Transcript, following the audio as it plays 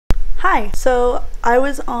Hi, so I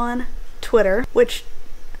was on Twitter, which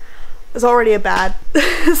is already a bad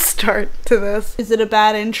start to this. Is it a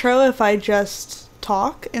bad intro if I just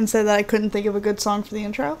talk and say that I couldn't think of a good song for the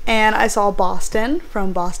intro? And I saw Boston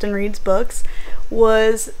from Boston Reads Books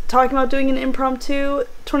was talking about doing an impromptu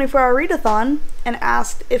 24-hour readathon and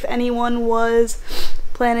asked if anyone was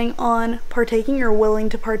planning on partaking or willing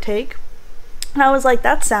to partake. And I was like,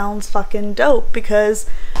 that sounds fucking dope, because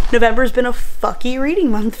November's been a fucky reading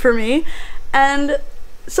month for me, and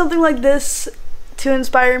something like this to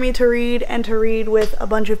inspire me to read and to read with a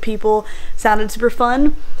bunch of people sounded super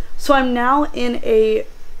fun. So I'm now in a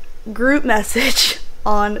group message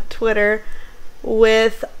on Twitter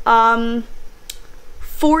with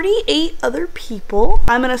 48 other people.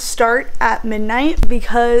 I'm gonna start at midnight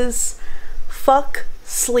because fuck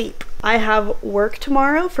sleep. I have work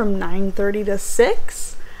tomorrow from 9:30 to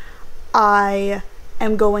 6. I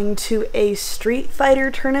am going to a Street Fighter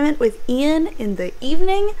tournament with Ian in the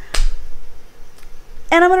evening.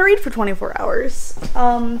 And I'm gonna read for 24 hours.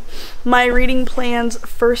 My reading plans,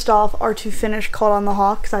 first off, are to finish Called on the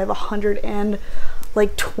Hawk, because I have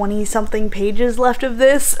 120 something pages left of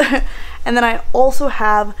this. And then I also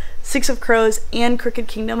have Six of Crows and Crooked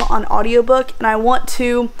Kingdom on audiobook, and I want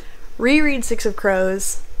to reread Six of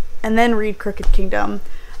Crows and then read Crooked Kingdom.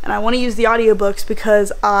 And I want to use the audiobooks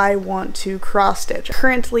because I want to cross-stitch.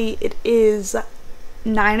 Currently it is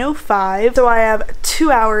 9:05, so I have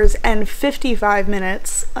 2 hours and 55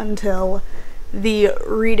 minutes until the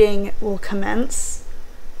reading will commence.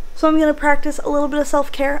 So I'm going to practice a little bit of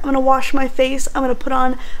self-care. I'm going to wash my face, I'm going to put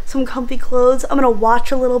on some comfy clothes, I'm going to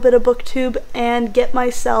watch a little bit of BookTube and get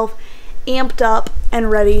myself amped up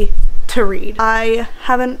and ready to read. I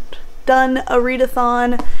haven't done a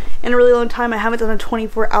readathon in a really long time. I haven't done a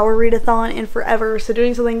 24-hour readathon in forever, so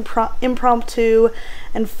doing something impromptu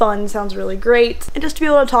and fun sounds really great. And just to be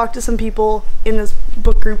able to talk to some people in this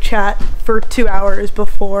book group chat for 2 hours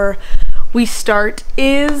before we start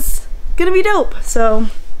is gonna be dope. So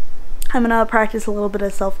I'm gonna practice a little bit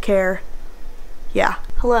of self-care. Yeah.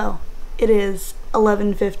 Hello. It is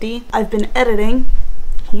 11:50. I've been editing.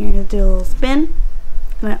 Here to do a little spin.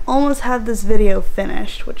 And I almost have this video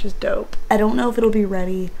finished, which is dope. I don't know if it'll be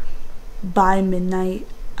ready by midnight.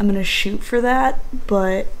 I'm gonna shoot for that,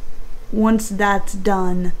 but once that's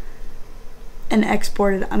done and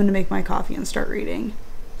exported, I'm gonna make my coffee and start reading.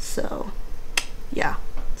 So, yeah.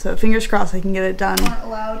 So fingers crossed I can get it done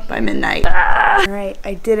by midnight. Alright,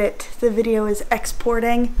 I did it. The video is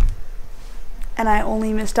exporting, and I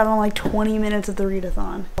only missed out on like 20 minutes of the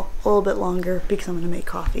readathon. A little bit longer because I'm gonna make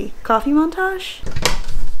coffee. Coffee montage?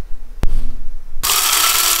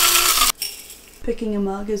 Picking a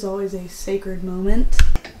mug is always a sacred moment.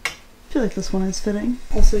 I feel like this one is fitting.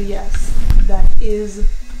 Also, yes, that is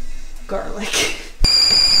garlic.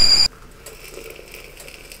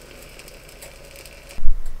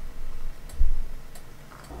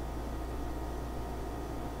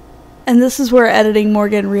 And this is where editing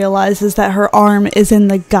Morgan realizes that her arm is in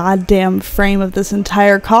the goddamn frame of this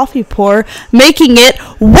entire coffee pour, making it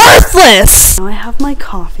worthless! Now I have my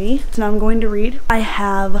coffee, so now I'm going to read. I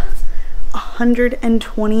have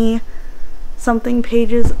 120 something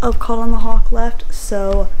pages of Called on the Hawk left,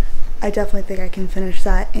 so I definitely think I can finish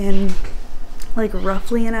that in like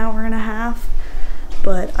roughly an hour and a half.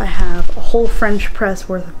 But I have a whole French press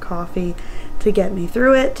worth of coffee to get me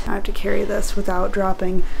through it. I have to carry this without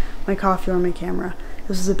dropping my coffee or my camera.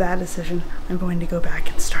 This was a bad decision. I'm going to go back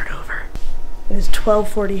and start over. It is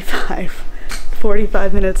 12:45,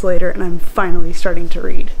 45 minutes later, and I'm finally starting to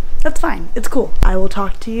read. That's fine, it's cool. I will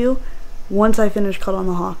talk to you once I finish Called on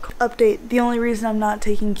the Hawk. Update, the only reason I'm not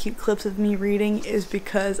taking cute clips of me reading is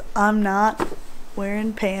because I'm not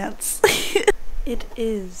wearing pants. It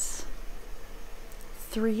is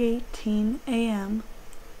 3:18 a.m.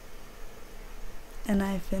 and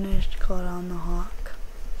I finished Called on the Hawk.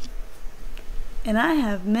 And I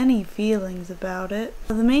have many feelings about it.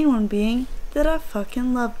 The main one being that I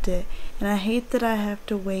fucking loved it. And I hate that I have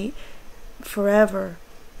to wait forever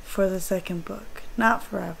for the second book. Not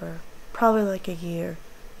forever. Probably like a year.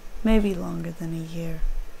 Maybe longer than a year.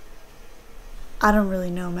 I don't really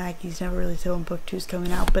know. Maggie's never really said when book 2's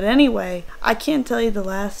coming out. But anyway, I can't tell you the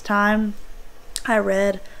last time I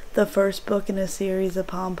read the first book in a series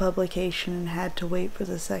upon publication and had to wait for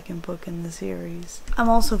the second book in the series. I'm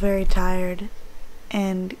also very tired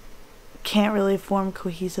and can't really form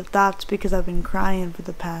cohesive thoughts because I've been crying for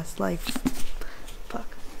the past, like,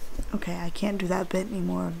 fuck. Okay, I can't do that bit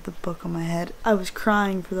anymore of the book on my head. I was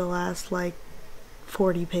crying for the last, like,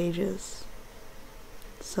 40 pages.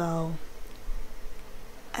 So,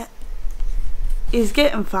 is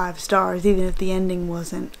getting 5 stars, even if the ending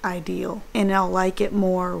wasn't ideal. And I'll like it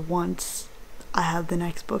more once I have the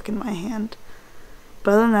next book in my hand.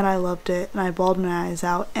 But other than that, I loved it, and I bawled my eyes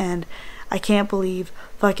out, and I can't believe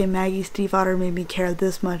fucking Maggie Stiefvater made me care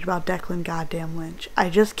this much about Declan goddamn Lynch. I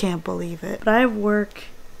just can't believe it. But I have work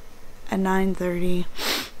at 9:30,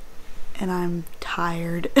 and I'm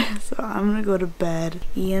tired, so I'm gonna go to bed.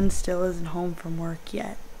 Ian still isn't home from work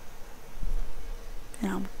yet,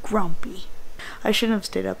 and I'm grumpy. I shouldn't have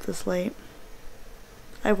stayed up this late.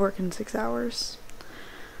 I work in 6 hours.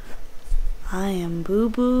 I am Boo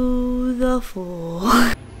Boo the Fool.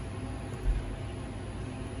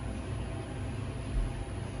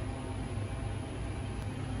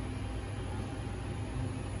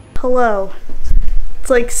 Hello. It's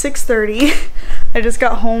like 6:30. I just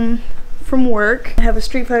got home from work. I have a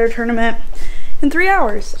Street Fighter tournament in 3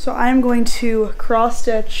 hours. So I'm going to cross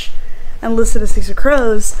stitch and listen to Six of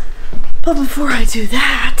Crows. But before I do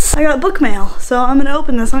that, I got book mail, so I'm gonna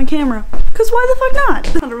open this on camera. Cause why the fuck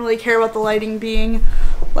not? I don't really care about the lighting being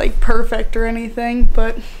like perfect or anything,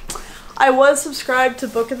 but I was subscribed to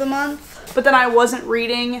Book of the Month, but then I wasn't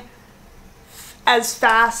reading as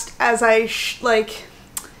fast as I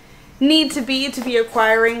need to be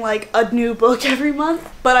acquiring like a new book every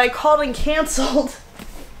month. But I called and canceled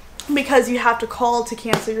because you have to call to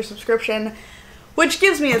cancel your subscription, which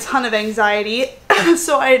gives me a ton of anxiety.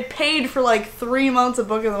 So I had paid for like 3 months of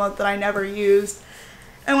Book of the Month that I never used.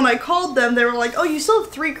 And when I called them, they were like, oh, you still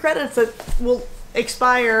have 3 credits that will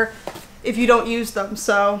expire if you don't use them.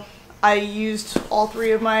 So I used all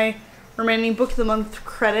 3 of my remaining Book of the Month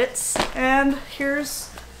credits, and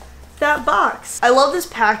here's that box. I love this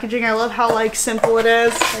packaging. I love how like simple it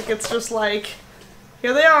is. Like it's just like,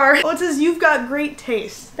 here they are. Oh, it says, you've got great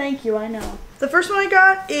taste. Thank you, I know. The first one I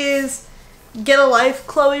got is Get a Life,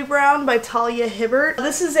 Chloe Brown by Talia Hibbert.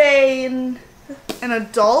 This is an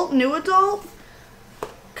new adult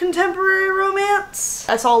contemporary romance.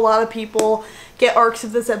 I saw a lot of people get arcs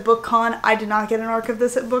of this at BookCon. I did not get an arc of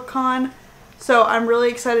this at BookCon, so I'm really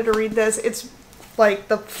excited to read this. It's like,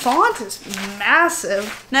 the font is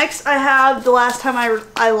massive. Next I have The Last Time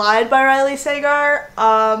I Lied by Riley Sagar.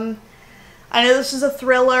 I know this is a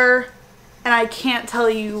thriller, and I can't tell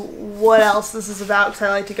you what else this is about because I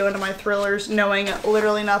like to go into my thrillers knowing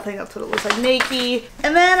literally nothing. That's what it looks like. Nakey.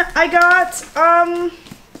 And then I got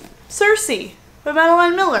Circe by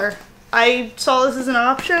Madeline Miller. I saw this as an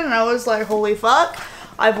option and I was like, holy fuck.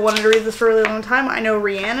 I've wanted to read this for a really long time. I know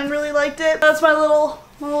Rhiannon really liked it. That's my little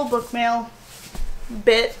book mail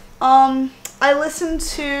bit. I listened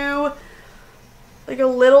to like a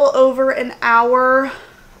little over an hour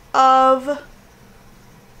of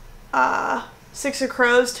Six of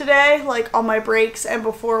Crows today, like on my breaks and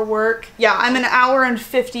before work. Yeah, I'm an hour and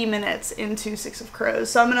 50 minutes into Six of Crows,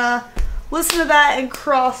 so I'm gonna listen to that and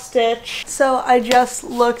cross stitch. So I just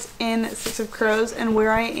looked in Six of Crows, and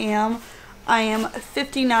where I am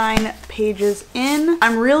 59 pages in.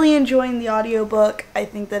 I'm really enjoying the audiobook. I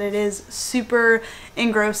think that it is super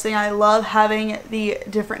engrossing. I love having the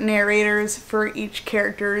different narrators for each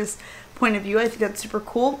character's point of view. I think that's super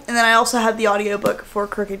cool. And then I also have the audiobook for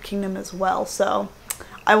Crooked Kingdom as well, so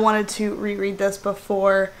I wanted to reread this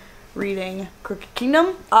before reading Crooked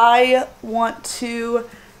Kingdom. I want to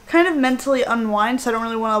kind of mentally unwind, so I don't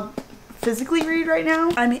really want to physically read right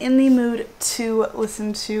now. I'm in the mood to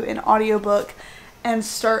listen to an audiobook and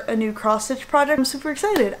start a new cross-stitch project. I'm super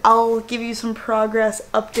excited. I'll give you some progress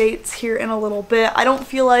updates here in a little bit. I don't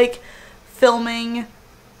feel like filming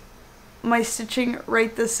my stitching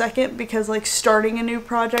right this second because like starting a new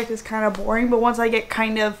project is kind of boring, but once I get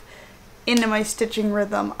kind of into my stitching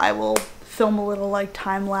rhythm, I will film a little like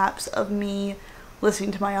time lapse of me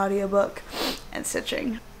listening to my audiobook and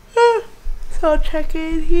stitching. So I'll check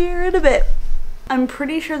in here in a bit. I'm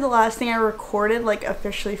pretty sure the last thing I recorded like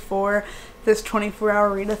officially for this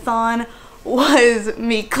 24-hour readathon was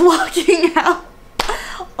me clocking out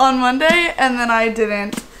on Monday, and then I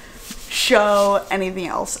didn't show anything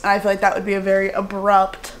else, and I feel like that would be a very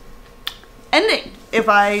abrupt ending if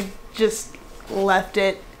I just left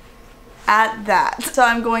it at that. So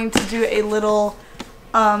I'm going to do a little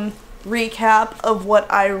recap of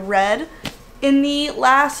what I read in the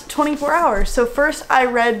last 24 hours. So first I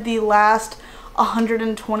read the last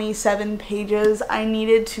 127 pages I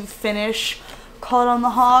needed to finish Caught on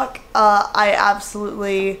the Hawk. I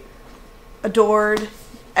absolutely adored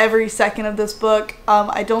every second of this book.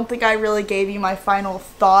 I don't think I really gave you my final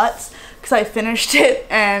thoughts because I finished it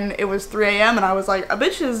and it was 3 a.m. and I was like, a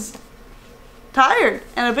bitch is tired,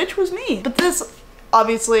 and a bitch was me. But this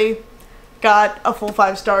obviously got a full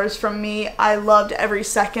 5 stars from me. I loved every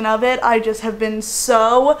second of it. I just have been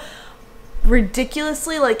so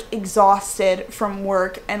ridiculously like exhausted from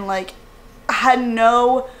work and like had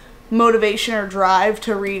no motivation or drive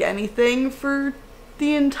to read anything for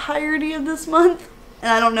the entirety of this month.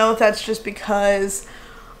 And I don't know if that's just because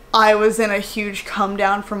I was in a huge come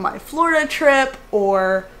down from my Florida trip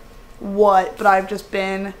or what, but I've just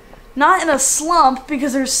been not in a slump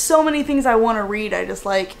because there's so many things I want to read. I just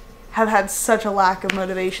like have had such a lack of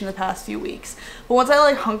motivation the past few weeks. But once I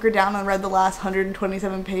like hunkered down and read the last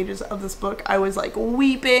 127 pages of this book, I was like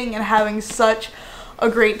weeping and having such a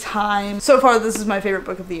great time. So far, this is my favorite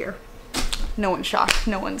book of the year. No one's shocked.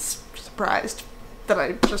 No one's surprised that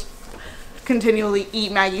I just continually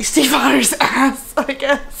eat Maggie Stiefvater's ass, I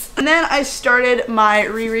guess. And then I started my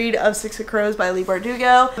reread of Six of Crows by Leigh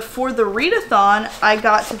Bardugo. For the readathon, I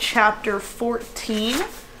got to chapter 14,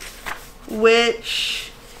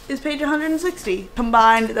 which is page 160.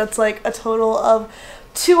 Combined, that's like a total of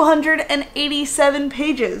 287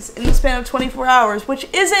 pages in the span of 24 hours, which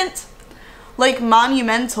isn't like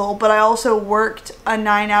monumental, but I also worked a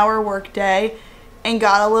 9-hour work day and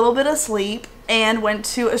got a little bit of sleep and went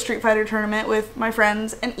to a Street Fighter tournament with my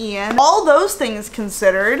friends and Ian. All those things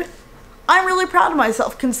considered, I'm really proud of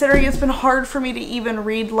myself considering it's been hard for me to even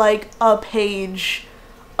read like a page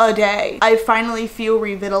a day. I finally feel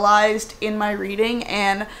revitalized in my reading,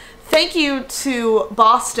 and thank you to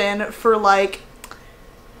Boston for like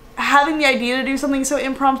having the idea to do something so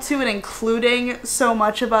impromptu and including so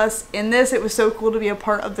much of us in this. It was so cool to be a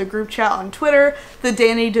part of the group chat on Twitter, the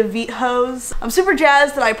Danny DeVito hoes. I'm super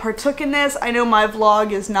jazzed that I partook in this. I know my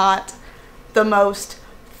vlog is not the most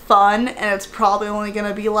fun and it's probably only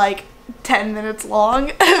gonna be like 10 minutes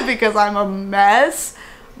long because I'm a mess,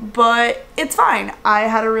 but it's fine. I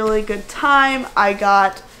had a really good time. I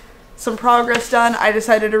got some progress done. I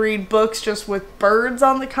decided to read books just with birds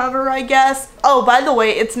on the cover, I guess. Oh, by the way,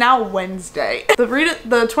 it's now Wednesday. The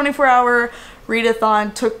 24-hour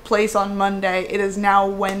readathon took place on Monday. It is now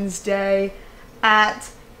Wednesday at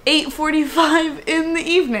 8:45 in the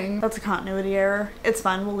evening. That's a continuity error. It's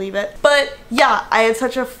fine, we'll leave it. But yeah, I had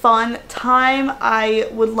such a fun time. I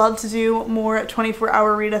would love to do more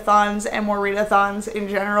 24-hour readathons and more readathons in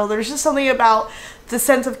general. There's just something about the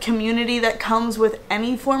sense of community that comes with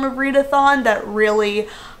any form of readathon that really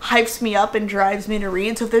hypes me up and drives me to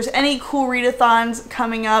read. So if there's any cool readathons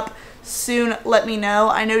coming up soon, let me know.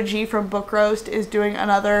 I know G from Book Roast is doing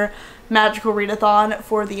another magical readathon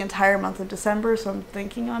for the entire month of December, so I'm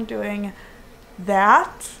thinking on doing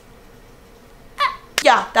that.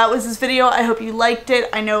 Yeah, that was this video. I hope you liked it.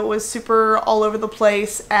 I know it was super all over the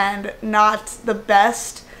place and not the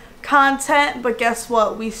best content, but guess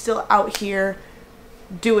what? We still out here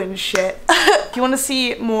doing shit. If you want to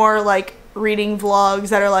see more like reading vlogs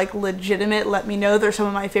that are like legitimate, let me know. They're some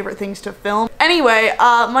of my favorite things to film. Anyway,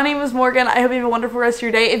 my name is Morgan. I hope you have a wonderful rest of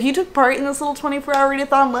your day. If you took part in this little 24-hour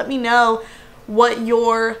readathon, let me know what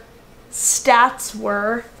your stats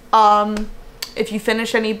were. If you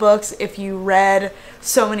finished any books, if you read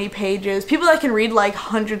so many pages. People that can read like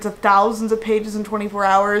hundreds of thousands of pages in 24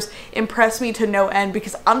 hours impress me to no end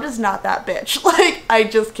because I'm just not that bitch. Like, I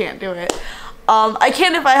just can't do it. I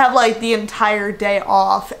can if I have like the entire day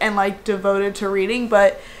off and like devoted to reading,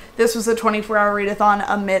 but this was a 24-hour readathon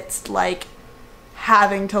amidst like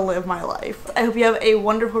having to live my life. I hope you have a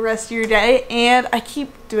wonderful rest of your day, and I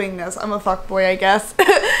keep doing this. I'm a fuckboy, I guess.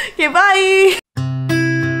 Okay, bye!